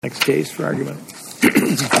Next case for argument.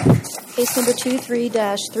 Case number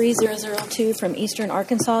 23-3002 from Eastern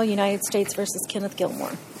Arkansas, United States v. Kenneth Gilmore.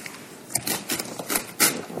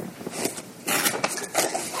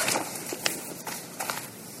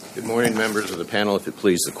 Good morning, members of the panel. If it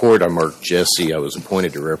please the court, I'm Mark Jesse. I was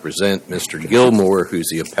appointed to represent Mr. Gilmore, who's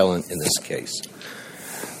the appellant in this case.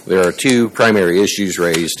 There are two primary issues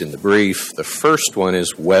raised in the brief. The first one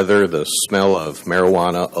is whether the smell of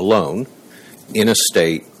marijuana alone in a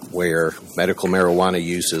state where medical marijuana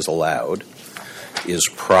use is allowed is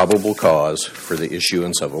probable cause for the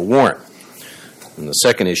issuance of a warrant. And the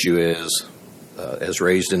second issue is, as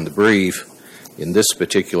raised in the brief, in this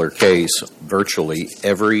particular case, virtually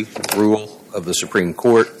every rule of the Supreme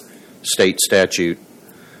Court, state statute,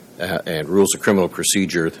 and rules of criminal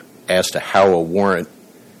procedure as to how a warrant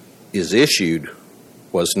is issued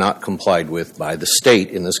was not complied with by the state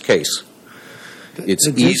in this case. It's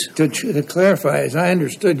easy. To clarify, as I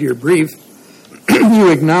understood your brief,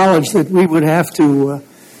 you acknowledged that we would have to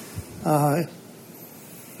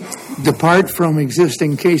depart from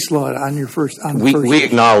existing case law on your first. We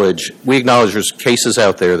acknowledge there's cases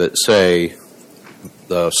out there that say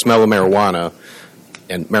the smell of marijuana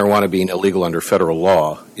and marijuana being illegal under federal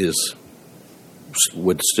law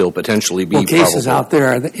would still potentially be cases probable. Out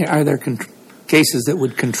there. Are there cases that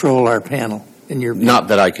would control our panel in your view? Not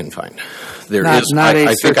that I can find. There not, is. Not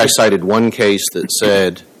I think I cited one case that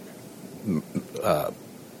said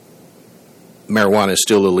marijuana is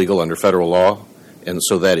still illegal under federal law, and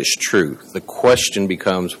so that is true. The question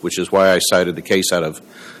becomes, which is why I cited the case out of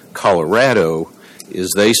Colorado,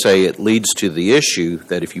 is they say it leads to the issue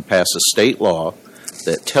that if you pass a state law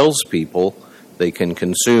that tells people they can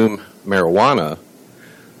consume marijuana,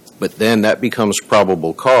 but then that becomes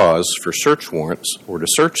probable cause for search warrants or to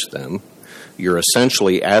search them, you're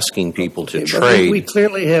essentially asking people to trade. We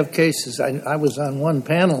clearly have cases. I was on one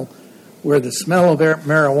panel where the smell of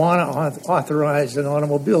marijuana authorized an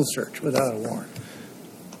automobile search without a warrant.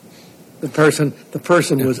 The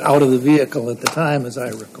person was out of the vehicle at the time, as I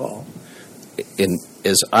recall.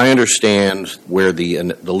 As I understand where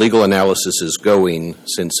the legal analysis is going,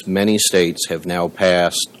 since many states have now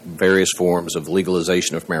passed various forms of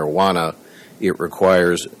legalization of marijuana, it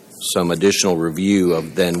requires some additional review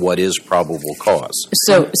of then what is probable cause.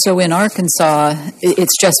 So in Arkansas,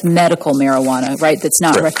 it's just medical marijuana, right? That's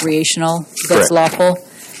not Correct. Recreational, that's Correct. lawful.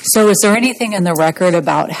 So is there anything in the record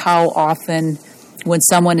about how often when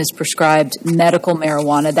someone is prescribed medical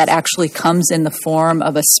marijuana that actually comes in the form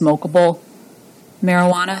of a smokable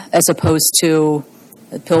marijuana as opposed to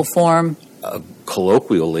a pill form?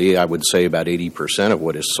 Colloquially, I would say about 80% of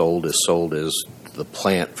what is sold as the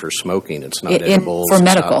plant for smoking. It's not edibles. For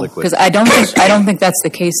medical, because I don't think that's the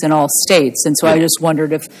case in all states, and so I just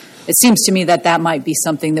wondered if it seems to me that might be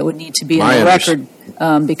something that would need to be in the record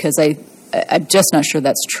because I'm just not sure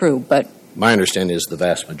that's true. But my understanding is the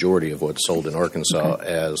vast majority of what's sold in Arkansas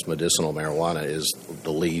as medicinal marijuana is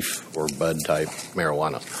the leaf or bud type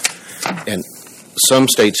marijuana, and some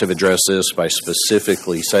states have addressed this by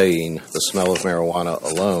specifically saying the smell of marijuana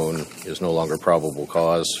alone is no longer probable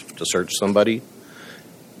cause to search somebody.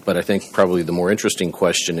 But I think probably the more interesting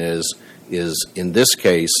question is in this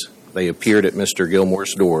case, they appeared at Mr.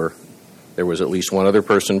 Gilmore's door. There was at least one other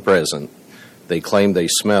person present. They claimed they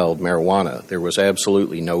smelled marijuana. There was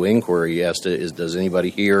absolutely no inquiry as to does anybody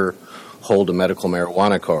here hold a medical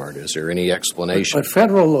marijuana card? Is there any explanation? But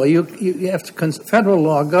federal law, you have to. Federal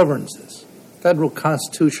law governs this. Federal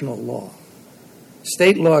constitutional law.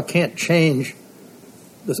 State law can't change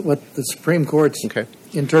what the Supreme Court's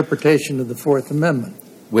interpretation of the Fourth Amendment.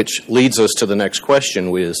 Which leads us to the next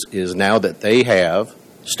question, is now that they have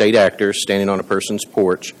state actors standing on a person's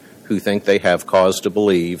porch who think they have cause to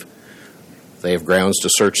believe they have grounds to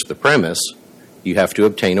search the premise, you have to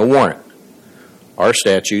obtain a warrant. Our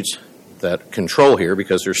statutes that control here,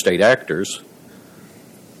 because they're state actors,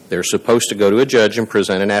 they're supposed to go to a judge and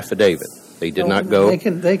present an affidavit. They did not go. They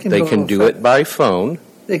can do it by phone.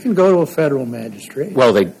 They can go to a federal magistrate.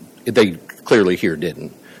 Well, they clearly here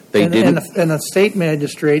didn't. They didn't. And a state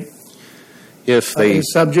magistrate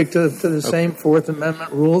is subject to the same Fourth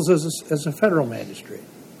Amendment rules as a federal magistrate.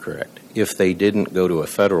 Correct. If they didn't go to a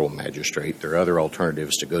federal magistrate, there are other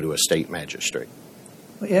alternatives to go to a state magistrate.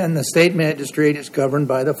 Yeah, and the state magistrate is governed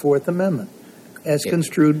by the Fourth Amendment, as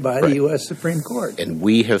construed by the U.S. Supreme Court. And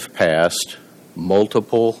we have passed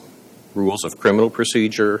multiple rules of criminal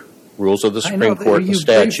procedure, rules of the Supreme Court, and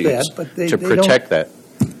statutes to protect that.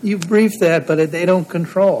 You briefed that, but they don't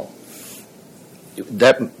control.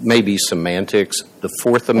 That may be semantics. The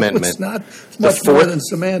Fourth Amendment. It's not much more than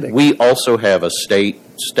semantics. We also have a state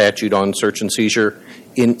statute on search and seizure.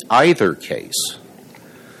 In either case,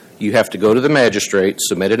 You have to go to the magistrate,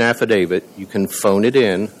 submit an affidavit. You can phone it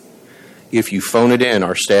in. If you phone it in,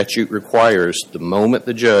 our statute requires the moment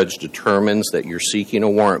the judge determines that you're seeking a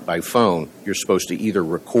warrant by phone, you're supposed to either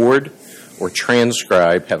record or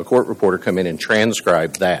transcribe, have a court reporter come in and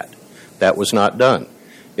transcribe that. That was not done.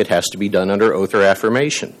 It has to be done under oath or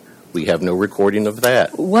affirmation. We have no recording of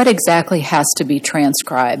that. What exactly has to be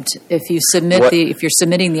transcribed? If you submit if you're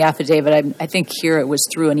submitting the affidavit, I think here it was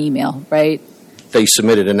through an email, right? They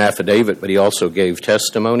submitted an affidavit, but he also gave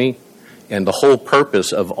testimony. And the whole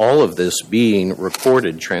purpose of all of this being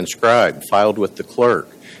recorded, transcribed, filed with the clerk,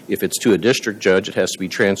 if it's to a district judge, it has to be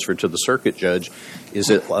transferred to the circuit judge, is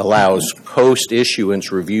it allows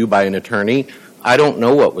post-issuance review by an attorney. I don't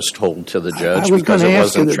know what was told to the judge because it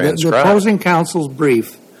wasn't transcribed. The opposing counsel's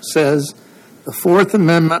brief says the Fourth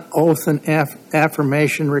Amendment oath and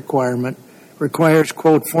affirmation requirement requires,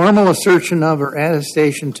 quote, formal assertion of or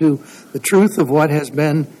attestation to the truth of what has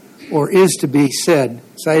been or is to be said,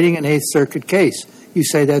 citing an Eighth Circuit case. You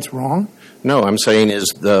say that's wrong? No, I'm saying is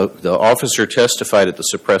the officer testified at the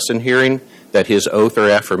suppression hearing that his oath or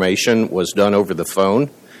affirmation was done over the phone,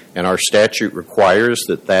 and our statute requires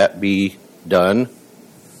that that be done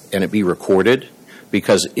and it be recorded,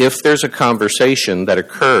 because if there's a conversation that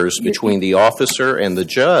occurs between the officer and the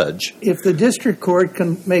judge... If the district court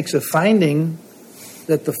makes a finding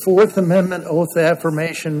that the Fourth Amendment oath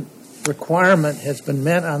affirmation requirement has been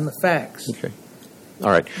met on the facts. Okay. All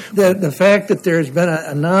right. The fact that there's been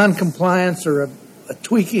a non-compliance or a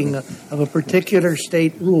tweaking of a particular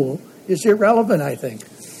state rule is irrelevant, I think.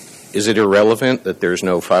 Is it irrelevant that there's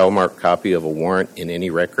no file-marked copy of a warrant in any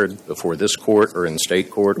record before this court or in state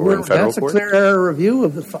court or in federal court? That's a clear error review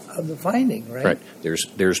of the finding, right? Right.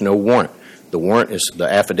 There's no warrant. The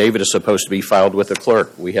affidavit is supposed to be filed with the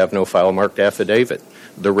clerk. We have no file-marked affidavit.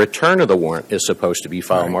 The return of the warrant is supposed to be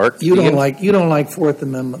file-marked. Right. You don't like Fourth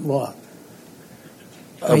Amendment law.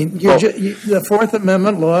 I mean, the Fourth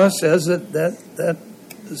Amendment law says that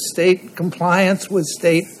the state compliance with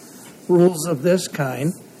state rules of this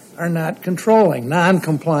kind are not controlling.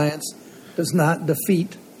 Non-compliance does not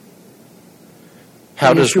defeat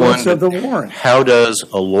the issuance of the warrant. How does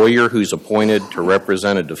a lawyer who's appointed to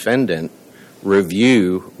represent a defendant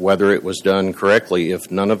review whether it was done correctly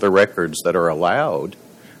if none of the records that are allowed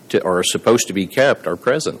to or are supposed to be kept are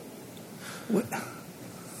present?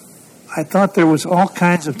 I thought there was all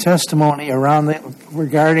kinds of testimony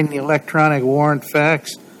regarding the electronic warrant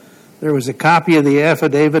facts. There was a copy of the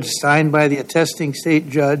affidavit signed by the attesting state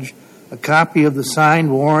judge, a copy of the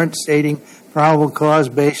signed warrant stating probable cause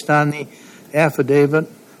based on the affidavit,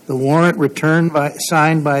 the warrant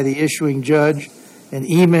signed by the issuing judge, an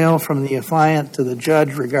email from the affiant to the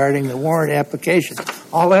judge regarding the warrant application.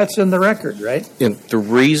 All that's in the record, right? And the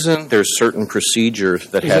reason there's certain procedures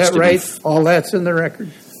that Is has that to right? be... All that's in the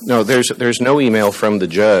record? No, there's no email from the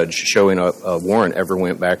judge showing a warrant ever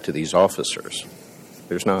went back to these officers.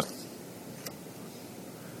 There's not.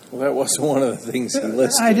 Well, that wasn't one of the things he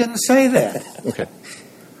listed. I didn't say that. Okay.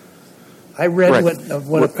 I read Right.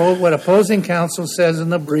 what opposing counsel says in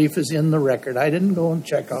the brief is in the record. I didn't go and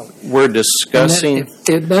check out. We're discussing...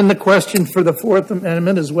 Then the question for the Fourth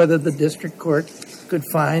Amendment is whether the district court could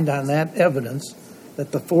find on that evidence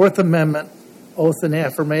that the Fourth Amendment oath and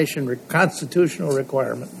affirmation constitutional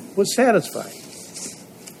requirement was satisfied.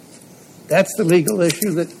 That's the legal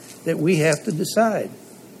issue that we have to decide.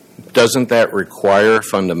 Doesn't that require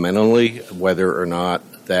fundamentally whether or not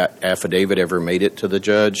that affidavit ever made it to the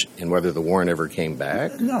judge and whether the warrant ever came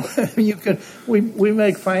back? No, we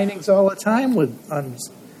make findings all the time on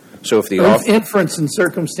So if the inference and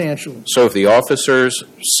circumstantial. So if the officers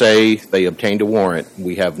say they obtained a warrant,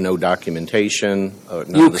 we have no documentation,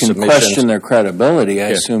 none You of the can submissions. question their credibility. I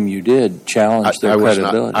assume you did challenge their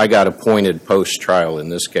credibility. I got appointed post-trial in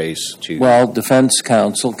this case to... Well, defense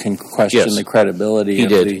counsel can question Yes, the credibility he of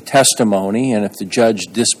did. the testimony, and if the judge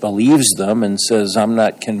disbelieves them and says, I'm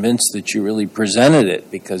not convinced that you really presented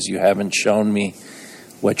it because you haven't shown me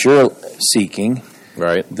what you're seeking,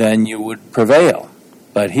 Right. then you would prevail.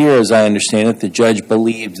 But here, as I understand it, the judge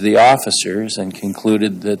believed the officers and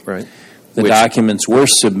concluded that the documents were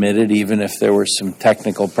submitted, even if there were some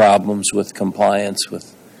technical problems with compliance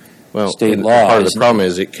with state law. Part of the problem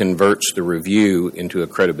is it converts the review into a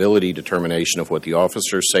credibility determination of what the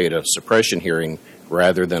officers say at a suppression hearing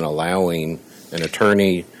rather than allowing an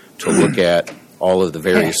attorney to look at all of the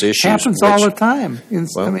various issues. It happens all the time.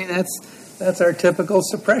 I mean, that's our typical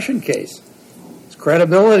suppression case.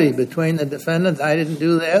 Credibility between the defendant, I didn't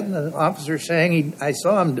do that, and the officer saying I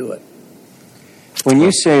saw him do it. When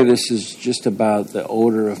you say this is just about the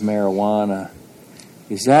odor of marijuana,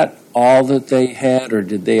 is that all that they had, or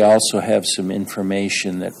did they also have some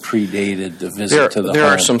information that predated the visit to the home? There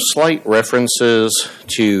are some slight references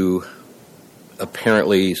to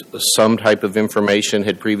apparently some type of information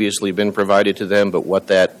had previously been provided to them, but what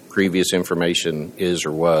that previous information is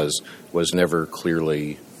or was never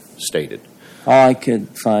clearly stated. All I could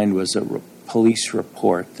find was a police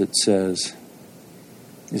report that says,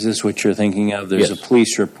 is this what you're thinking of? There's Yes. a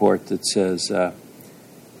police report that says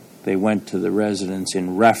they went to the residence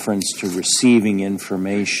in reference to receiving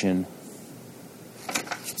information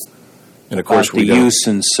And of course, about the use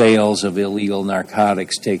and sales of illegal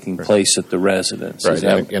narcotics taking place at the residence. Right,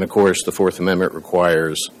 and of course, the Fourth Amendment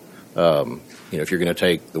requires, if you're going to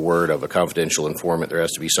take the word of a confidential informant, there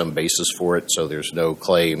has to be some basis for it. So there's no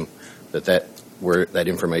claim that where that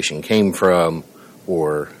information came from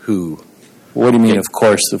or who. What do you mean? Of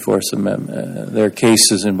course, the Fourth Amendment. There are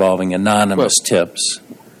cases involving anonymous tips.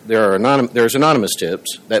 There's anonymous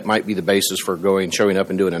tips that might be the basis for showing up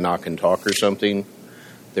and doing a knock and talk or something.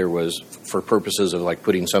 There was, for purposes of like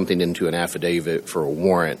putting something into an affidavit for a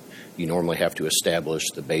warrant, you normally have to establish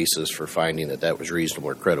the basis for finding that was reasonable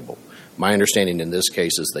or credible. My understanding in this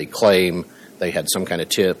case is they claim they had some kind of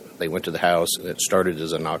tip. They went to the house, and it started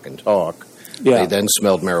as a knock and talk. Yeah. They then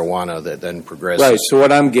smelled marijuana that then progresses Right, so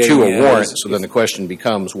what I'm getting to a warrant. is, So then the question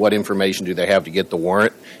becomes, what information do they have to get the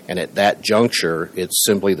warrant? And at that juncture, it's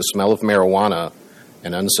simply the smell of marijuana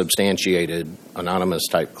and unsubstantiated anonymous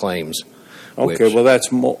type claims. Okay, well,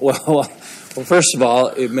 that's well, first of all,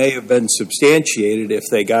 it may have been substantiated if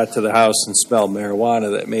they got to the house and smelled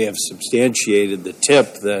marijuana. That may have substantiated the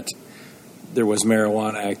tip that there was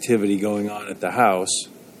marijuana activity going on at the house.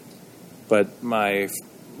 But my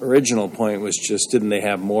original point was just, didn't they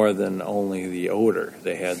have more than only the odor?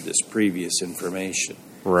 They had this previous information.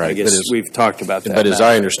 Right. I guess we've talked about that. But as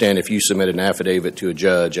I understand, if you submit an affidavit to a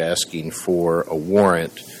judge asking for a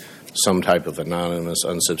warrant, some type of anonymous,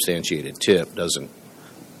 unsubstantiated tip doesn't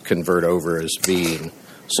convert over as being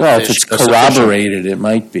sufficient. Well, if it's corroborated, it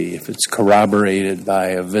might be. If it's corroborated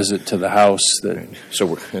by a visit to the house.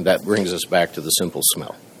 And that brings us back to the simple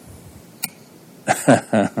smell.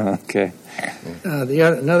 Okay.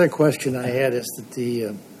 Another question I had is that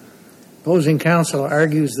the opposing counsel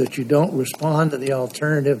argues that you don't respond to the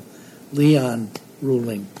alternative Leon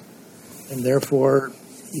ruling, and therefore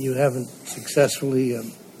you haven't successfully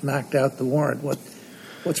knocked out the warrant.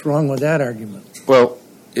 What's wrong with that argument? Well,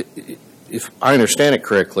 if I understand it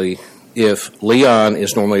correctly, if Leon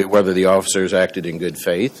is normally whether the officers acted in good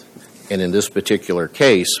faith, and in this particular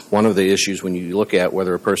case, one of the issues when you look at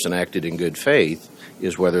whether a person acted in good faith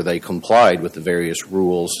is whether they complied with the various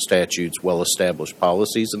rules, statutes, well-established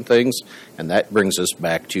policies and things, and that brings us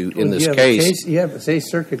back to, in this case... You have a Eighth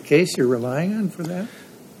Circuit case you're relying on for that?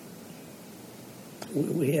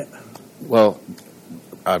 Well,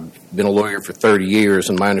 I've been a lawyer for 30 years,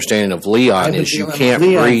 and my understanding of Leon is you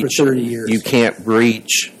can't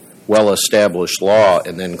breach well-established law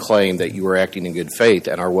and then claim that you were acting in good faith.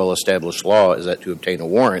 And our well-established law is that to obtain a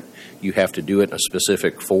warrant, you have to do it in a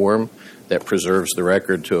specific form that preserves the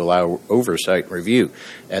record to allow oversight and review.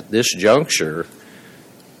 At this juncture,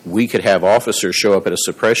 we could have officers show up at a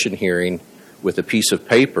suppression hearing with a piece of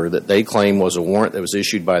paper that they claim was a warrant that was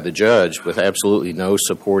issued by the judge with absolutely no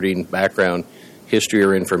supporting background history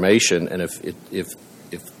or information. And if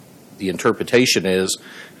the interpretation is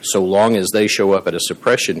so long as they show up at a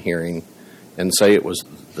suppression hearing and say it was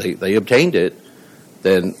they obtained it,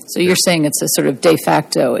 then... So you're saying it's a sort of de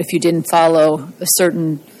facto, if you didn't follow a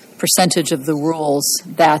certain percentage of the rules,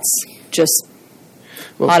 that's just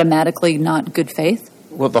automatically not good faith?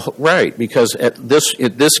 Well, right, because in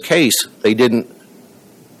this case, they didn't...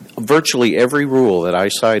 Virtually every rule that I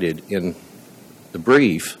cited in the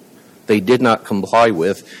brief, they did not comply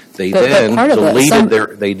with. They then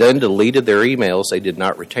deleted their emails. They did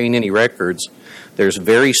not retain any records. There's a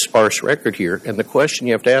very sparse record here, and the question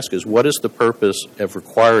you have to ask is, what is the purpose of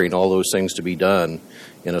requiring all those things to be done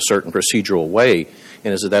in a certain procedural way?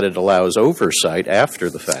 And is it that it allows oversight after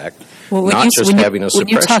the fact, not just having a suppression hearing? When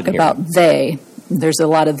you talk about they, there's a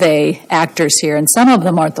lot of they actors here, and some of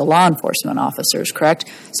them aren't the law enforcement officers,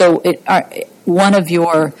 correct? So one of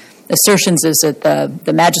your assertions is that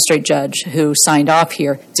the magistrate judge who signed off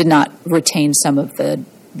here did not retain some of the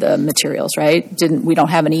materials, right? We don't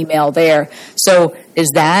have an email there. So is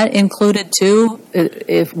that included too?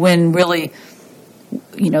 When really,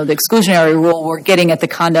 the exclusionary rule, we're getting at the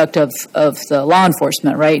conduct of the law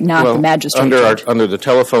enforcement, right? Not the magistrate judge. Under the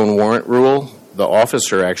telephone warrant rule, the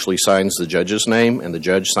officer actually signs the judge's name, and the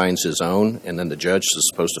judge signs his own, and then the judge is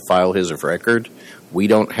supposed to file his of record. We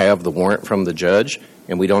don't have the warrant from the judge,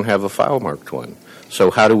 and we don't have a file marked one. So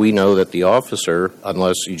how do we know that the officer,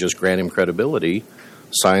 unless you just grant him credibility,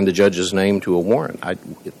 signed the judge's name to a warrant?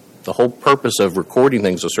 The whole purpose of recording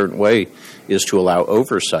things a certain way is to allow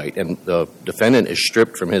oversight, and the defendant is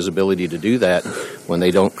stripped from his ability to do that when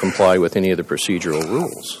they don't comply with any of the procedural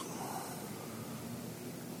rules.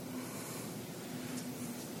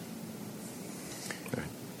 All right.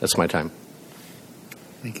 That's my time.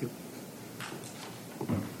 Thank you.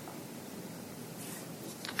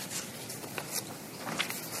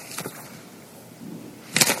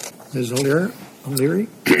 Ms. O'Leary?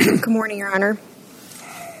 Good morning, Your Honor.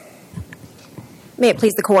 May it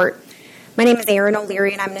please the Court. My name is Erin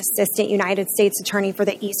O'Leary, and I'm an Assistant United States Attorney for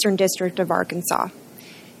the Eastern District of Arkansas.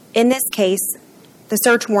 In this case, the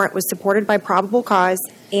search warrant was supported by probable cause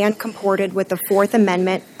and comported with the Fourth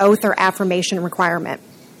Amendment oath or affirmation requirement.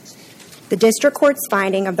 The District Court's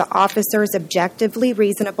finding of the officer's objectively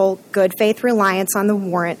reasonable good faith reliance on the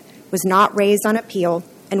warrant was not raised on appeal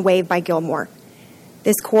and waived by Gilmore.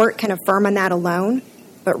 This Court can affirm on that alone,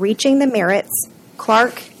 but reaching the merits,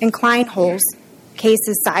 Clark and Kleinholz,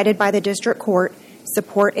 cases cited by the District Court,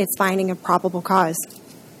 support its finding of probable cause.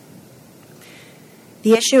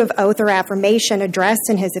 The issue of oath or affirmation addressed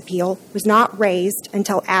in his appeal was not raised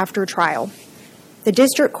until after trial. The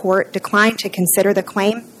District Court declined to consider the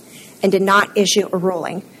claim and did not issue a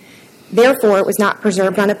ruling. Therefore, it was not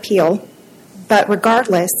preserved on appeal, but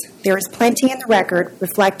regardless, there is plenty in the record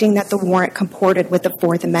reflecting that the warrant comported with the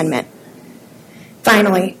Fourth Amendment.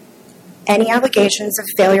 Finally, any allegations of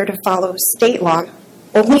failure to follow state law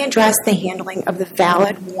only address the handling of the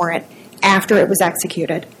valid warrant after it was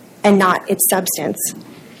executed and not its substance.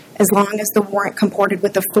 As long as the warrant comported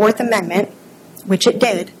with the Fourth Amendment, which it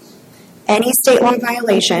did, any state law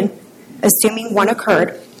violation, assuming one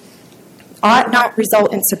occurred, ought not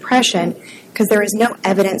result in suppression because there is no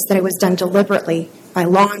evidence that it was done deliberately by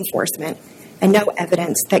law enforcement and no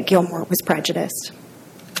evidence that Gilmore was prejudiced.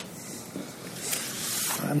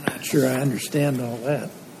 I'm not sure I understand all that.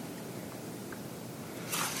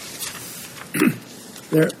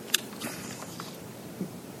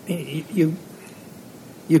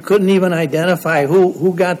 You couldn't even identify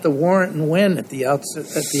who got the warrant and when at the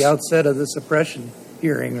outset of the suppression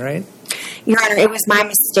hearing, right? Your Honor, it was my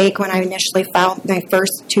mistake when I initially filed my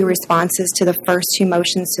first two responses to the first two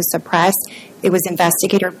motions to suppress. It was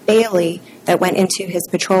Investigator Bailey that went into his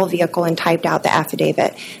patrol vehicle and typed out the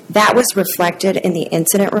affidavit. That was reflected in the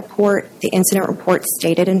incident report. The incident report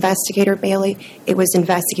stated Investigator Bailey. It was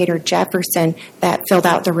Investigator Jefferson that filled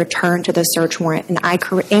out the return to the search warrant, and I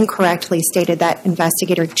incorrectly stated that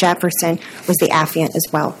Investigator Jefferson was the affiant as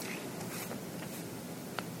well.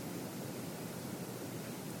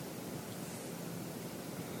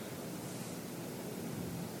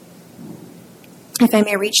 If I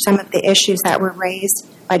may reach some of the issues that were raised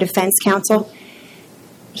by defense counsel,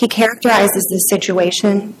 he characterizes the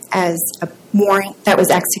situation as a warrant that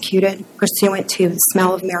was executed pursuant to the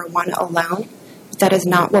smell of marijuana alone. That is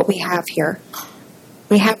not what we have here.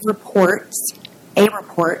 We have a report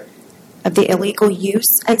of the illegal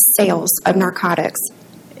use and sales of narcotics.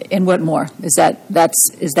 And what more? Is that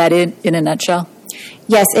it in a nutshell?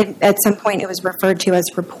 Yes, at some point it was referred to as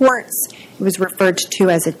reports. It was referred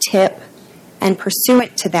to as a tip. And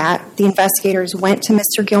pursuant to that, the investigators went to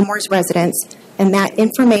Mr. Gilmore's residence, and that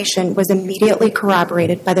information was immediately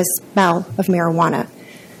corroborated by the smell of marijuana.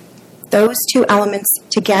 Those two elements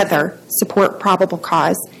together support probable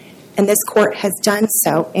cause, and this court has done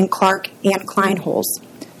so in Clark and Kleinholz.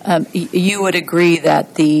 You would agree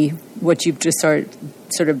that what you've just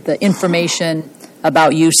sort of the information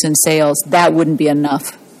about use and sales, that wouldn't be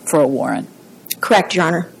enough for a warrant? Correct, Your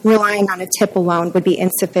Honor. Relying on a tip alone would be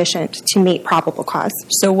insufficient to meet probable cause.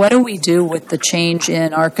 So what do we do with the change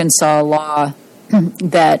in Arkansas law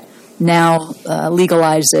that now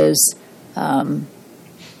legalizes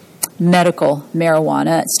medical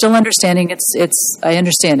marijuana? Still understanding I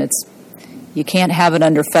understand you can't have it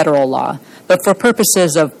under federal law, but for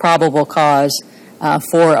purposes of probable cause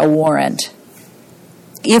for a warrant,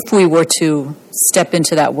 if we were to step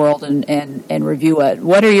into that world and review it,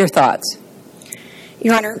 what are your thoughts?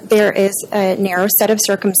 Your Honor, there is a narrow set of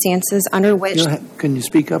circumstances under which... Can you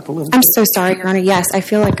speak up a little bit? I'm so sorry, Your Honor. Yes, I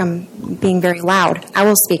feel like I'm being very loud. I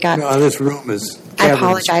will speak up. No, this room is... I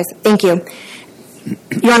apologize. Thank you.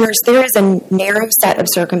 Your Honors, there is a narrow set of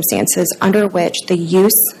circumstances under which the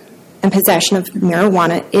use and possession of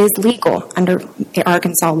marijuana is legal under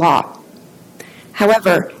Arkansas law.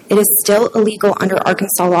 However, it is still illegal under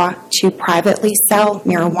Arkansas law to privately sell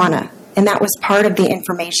marijuana. And that was part of the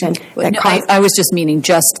information that caused... I was just meaning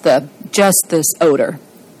just this odor.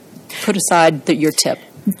 Put aside your tip.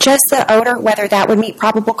 Just the odor, whether that would meet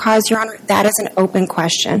probable cause, Your Honor, that is an open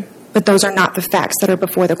question. But those are not the facts that are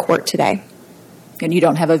before the court today. And you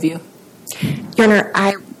don't have a view? Your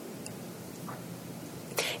Honor,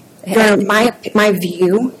 my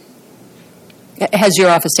view. Has your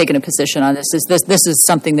office taken a position on this? This is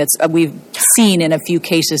something that's we've seen in a few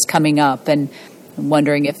cases coming up, and I'm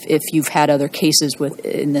wondering if you've had other cases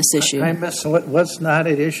in this issue. I miss what's not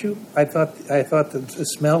at issue. I thought the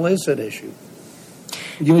smell is at issue.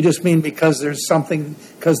 You just mean because there's something,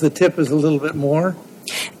 because the tip is a little bit more?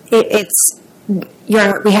 Your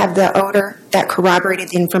Honor, we have the odor that corroborated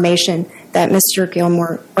the information that Mr.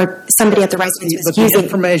 Gilmore or somebody at the residence was but using. The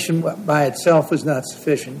information by itself was not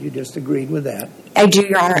sufficient. You just agreed with that. I do,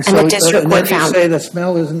 Your Honor, and the district court found. You say the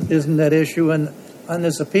smell isn't that issue on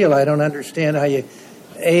this appeal. I don't understand how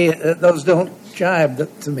those don't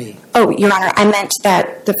jibe to me. Oh, Your Honor, I meant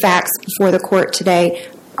that the facts before the court today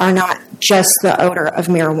are not just the odor of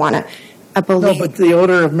marijuana. I believe. No, but the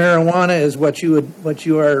odor of marijuana is what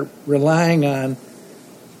you are relying on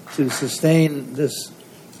to sustain this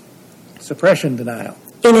suppression denial.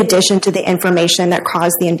 In addition to the information that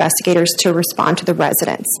caused the investigators to respond to the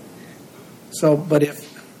residents.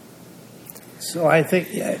 I think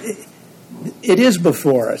it is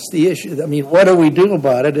before us. The issue. I mean, what do we do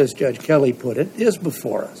about it? As Judge Kelly put it, is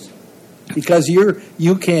before us, because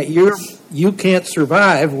you can't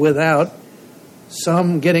survive without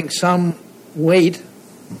giving some weight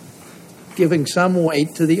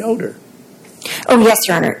to the odor. Oh, yes,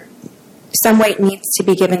 Your Honor. Some weight needs to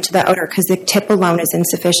be given to the odor because the tip alone is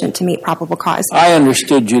insufficient to meet probable cause. I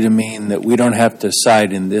understood you to mean that we don't have to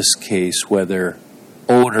decide in this case whether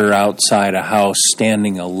odor outside a house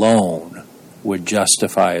standing alone would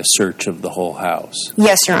justify a search of the whole house.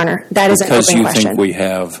 Yes, Your Honor. That is an open question. Because you think we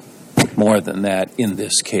have more than that in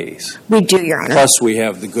this case. We do, Your Honor. Plus, we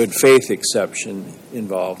have the good faith exception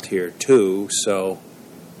involved here, too. So,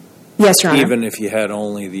 yes, Your Honor. Even if you had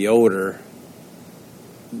only the odor,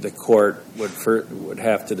 the court would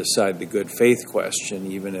have to decide the good faith question,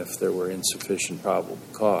 even if there were insufficient probable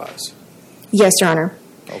cause. Yes, Your Honor.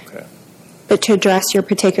 Okay. But to address your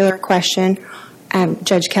particular question,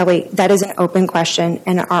 Judge Kelly, that is an open question,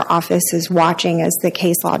 and our office is watching as the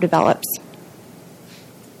case law develops.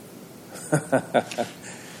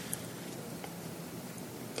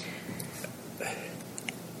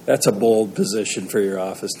 That's a bold position for your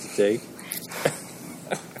office to take.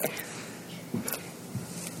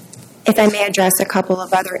 If I may address a couple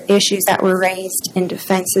of other issues that were raised in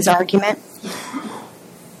defense's argument.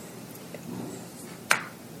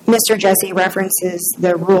 Mr. Jesse references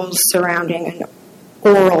the rules surrounding an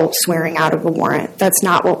oral swearing out of a warrant. That's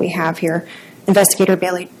not what we have here. Investigator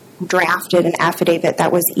Bailey drafted an affidavit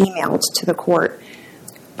that was emailed to the court.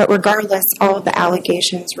 But regardless, all of the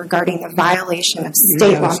allegations regarding the violation of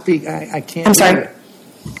state law. I can't. I'm sorry.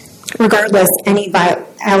 Regardless, any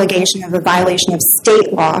allegation of a violation of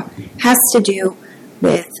state law has to do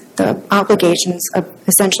with the obligations of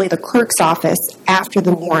essentially the clerk's office after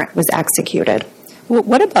the warrant was executed. Well,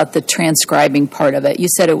 what about the transcribing part of it? You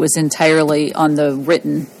said it was entirely on the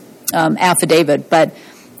written affidavit, but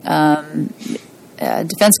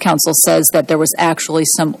defense counsel says that there was actually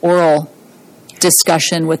some oral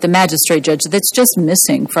discussion with the magistrate judge that's just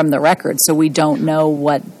missing from the record, so we don't know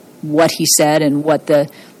what he said and whether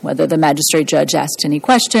the magistrate judge asked any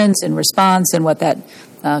questions in response and what that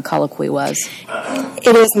colloquy was.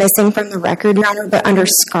 It is missing from the record, Your Honor, but under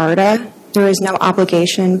SCARTA, there is no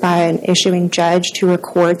obligation by an issuing judge to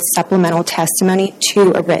record supplemental testimony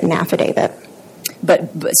to a written affidavit. But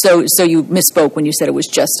so you misspoke when you said it was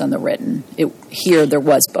just on the written. Here there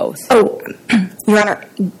was both. Oh, Your Honor,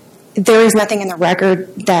 there is nothing in the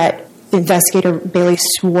record that Investigator Bailey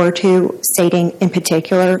swore to, stating in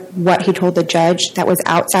particular what he told the judge that was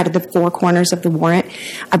outside of the four corners of the warrant.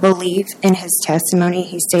 I believe in his testimony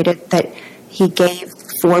he stated that he gave,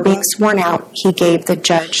 before being sworn out, he gave the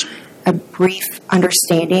judge a brief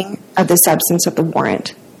understanding of the substance of the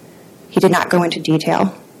warrant. He did not go into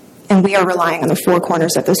detail. And we are relying on the four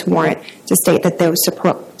corners of this warrant to state that those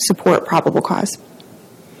support probable cause.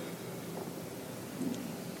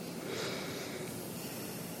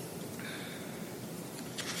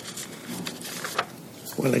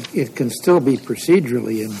 Well, it can still be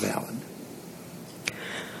procedurally invalid.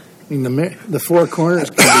 I mean, the four corners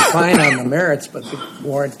can be fine on the merits, but the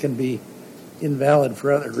warrant can be invalid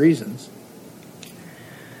for other reasons.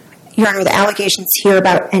 Your Honor, the allegations here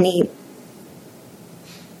about any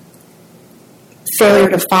failure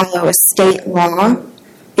to follow a state law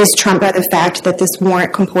is trumped by the fact that this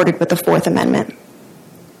warrant comported with the Fourth Amendment.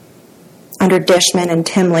 Under Dishman and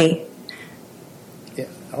Timley. Yeah,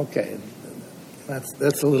 okay.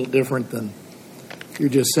 That's a little different than you're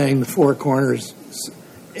just saying the four corners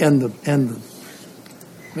and the.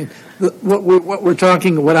 I mean, what we're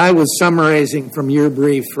talking, what I was summarizing from your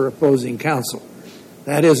brief for opposing counsel,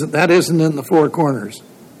 that isn't in the four corners.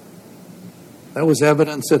 That was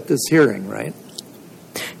evidence at this hearing, right?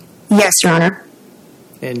 Yes, Your Honor.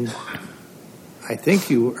 And I think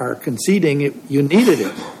you are conceding you needed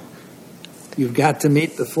it. You've got to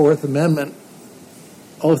meet the Fourth Amendment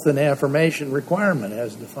oath and affirmation requirement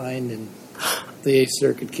as defined in the Eighth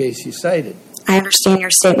Circuit case you cited. I understand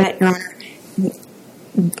your statement, Your Honor.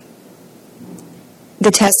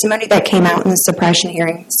 The testimony that came out in the suppression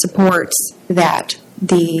hearing supports that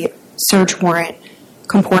the search warrant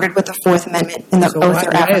comported with the Fourth Amendment in the oath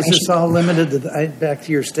or affirmation. Why is this all limited to back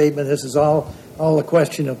to your statement? This is all a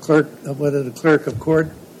question of whether the clerk of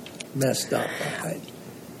court messed up.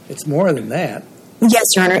 It's more than that. Yes,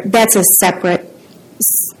 Your Honor. That's a separate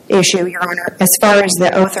issue, Your Honor. As far as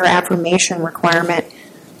the oath or affirmation requirement.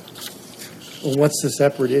 Well, what's the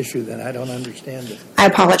separate issue then? I don't understand it. I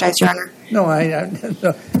apologize, Your Honor. No,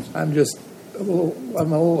 I'm just a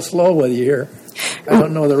little slow with you here. I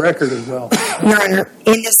don't know the record as well. Your Honor,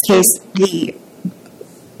 in this case,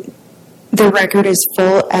 the record is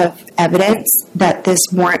full of evidence that this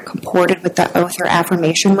warrant comported with the oath or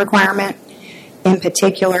affirmation requirement. In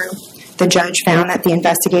particular, the judge found that the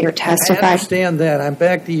investigator testified. I understand that. I'm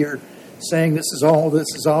back to your saying this is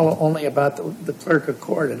all only about the clerk of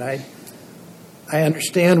court, and I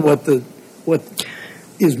understand what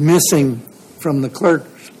is missing from the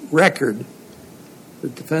clerk's record. The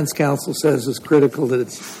defense counsel says is critical that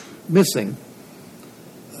it's missing.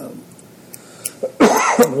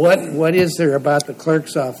 What is there about the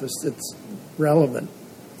clerk's office that's relevant?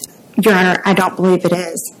 Your Honor, I don't believe it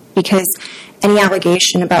is, because any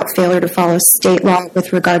allegation about failure to follow state law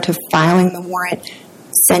with regard to filing the warrant,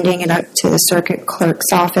 sending it up to the circuit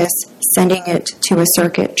clerk's office, sending it to a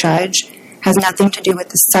circuit judge, has nothing to do with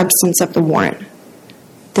the substance of the warrant.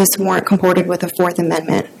 This warrant comported with the Fourth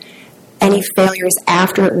Amendment. Any failures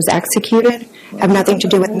after it was executed have nothing to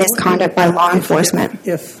do with misconduct by law enforcement.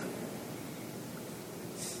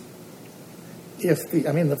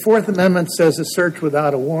 The Fourth Amendment says a search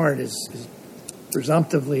without a warrant is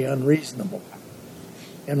presumptively unreasonable.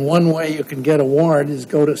 And one way you can get a warrant is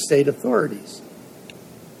go to state authorities.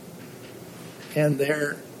 And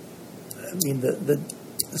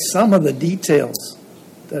some of the details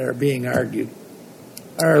that are being argued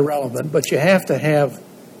are irrelevant, but you have to have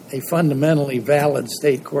a fundamentally valid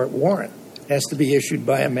state court warrant. It has to be issued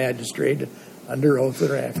by a magistrate under oath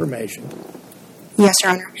or affirmation. Yes,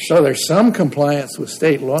 Your Honor. So there's some compliance with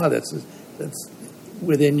state law that's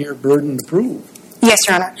within your burden to prove. Yes,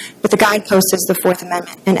 Your Honor. But the guidepost is the Fourth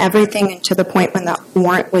Amendment, and everything to the point when the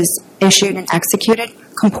warrant was issued and executed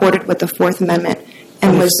comported with the Fourth Amendment.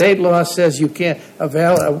 And the state law says you can't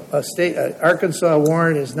Arkansas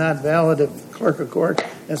warrant is not valid if the clerk of court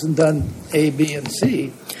hasn't done A, B, and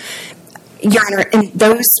C. Your Honor, and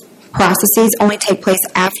those processes only take place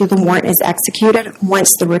after the warrant is executed. Once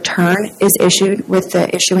the return is issued with the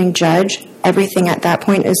issuing judge, everything at that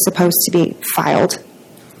point is supposed to be filed.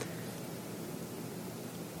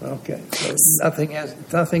 Okay, so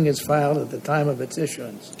nothing is filed at the time of its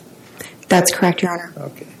issuance. That's correct, Your Honor.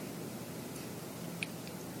 Okay.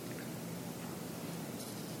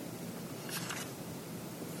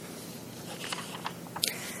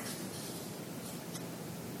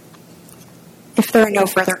 If there are no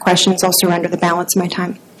further questions, I'll surrender the balance of my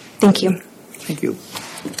time. Thank you. Thank you.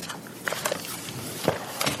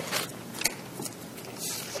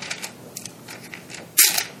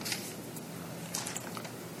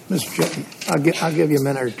 Mr. Chairman, I'll give you a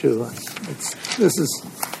minute or two. This is.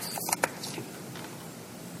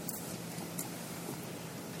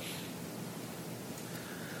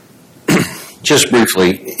 Just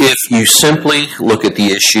briefly, if you simply look at the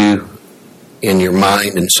issue in your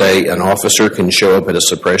mind and say an officer can show up at a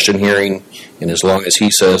suppression hearing, and as long as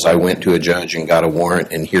he says, I went to a judge and got a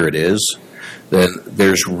warrant and here it is, then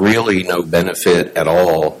there's really no benefit at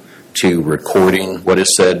all to recording what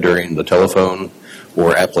is said during the telephone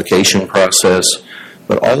or application process.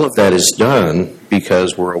 But all of that is done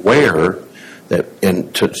because we're aware that,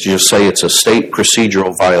 and to just say it's a state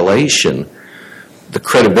procedural violation, the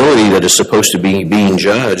credibility that is supposed to be being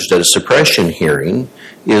judged at a suppression hearing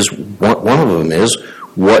is, one of them is,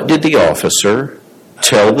 what did the officer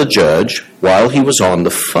tell the judge while he was on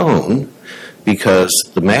the phone? Because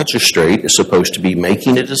the magistrate is supposed to be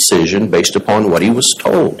making a decision based upon what he was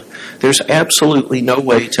told. There's absolutely no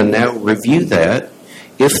way to now review that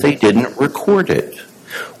if they didn't record it.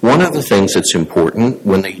 One of the things that's important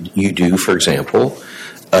when you do, for example,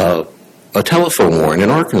 a telephone warrant in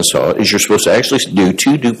Arkansas is you're supposed to actually do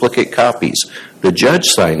 2 duplicate copies. The judge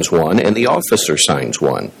signs one and the officer signs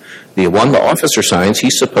one. The one the officer signs,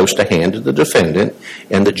 he's supposed to hand to the defendant,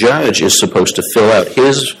 and the judge is supposed to fill out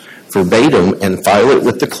his verbatim and file it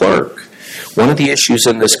with the clerk. One of the issues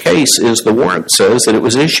in this case is the warrant says that it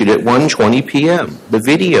was issued at 1:20 p.m. The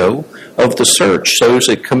video of the search shows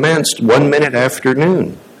it commenced 1 minute after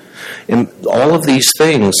noon. And all of these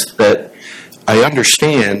things that I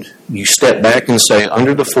understand, you step back and say,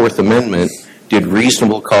 under the Fourth Amendment, did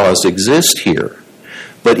reasonable cause exist here?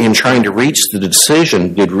 But in trying to reach the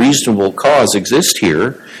decision, did reasonable cause exist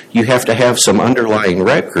here, you have to have some underlying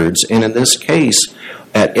records. And in this case,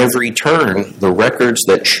 at every turn, the records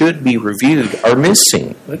that should be reviewed are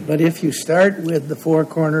missing. But if you start with the 4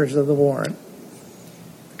 corners of the warrant,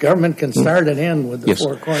 the government can start and end with the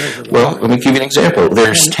 4 corners of the warrant. Well, let me give you an example.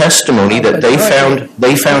 There's testimony that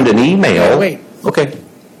they found an email. Wait. Okay.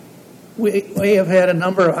 We have had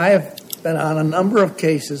I have been on a number of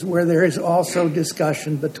cases where there is also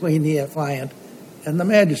discussion between the affiant and the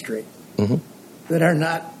magistrate that are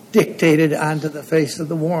not dictated onto the face of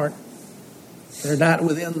the warrant. They're not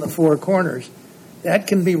within the 4 corners. That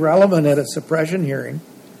can be relevant at a suppression hearing,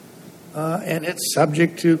 and it's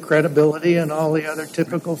subject to credibility and all the other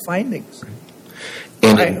typical findings.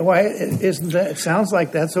 Why isn't that? It sounds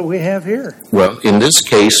like that's what we have here. Well, in this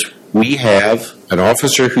case, we have an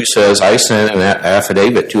officer who says, I sent an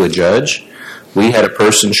affidavit to a judge. We had a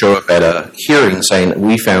person show up at a hearing saying that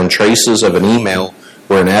we found traces of an email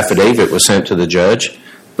where an affidavit was sent to the judge,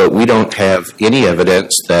 but we don't have any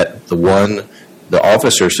evidence that the one the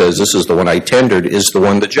officer says this is the one I tendered is the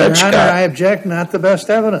one the judge Your Honor, got. I object, not the best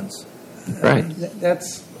evidence. Right.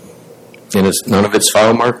 And none of it's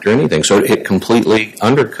file marked or anything, so it completely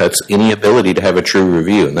undercuts any ability to have a true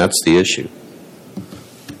review, and that's the issue.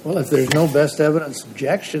 Well, if there's no best evidence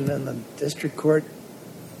objection, then the district court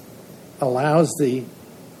allows the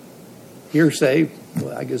hearsay,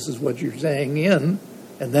 well, I guess is what you're saying, in,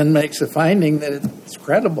 and then makes a finding that it's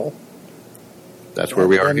credible. That's where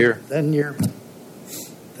we are here. Then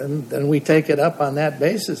we take it up on that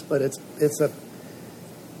basis, but it's a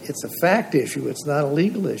fact issue. It's not a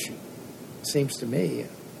legal issue, it seems to me.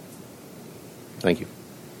 Thank you.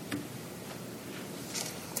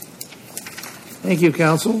 Thank you,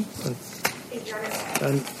 counsel.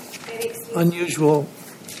 An unusual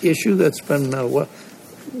issue that's been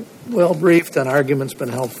well briefed, and argument's been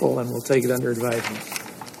helpful, and we'll take it under advisement.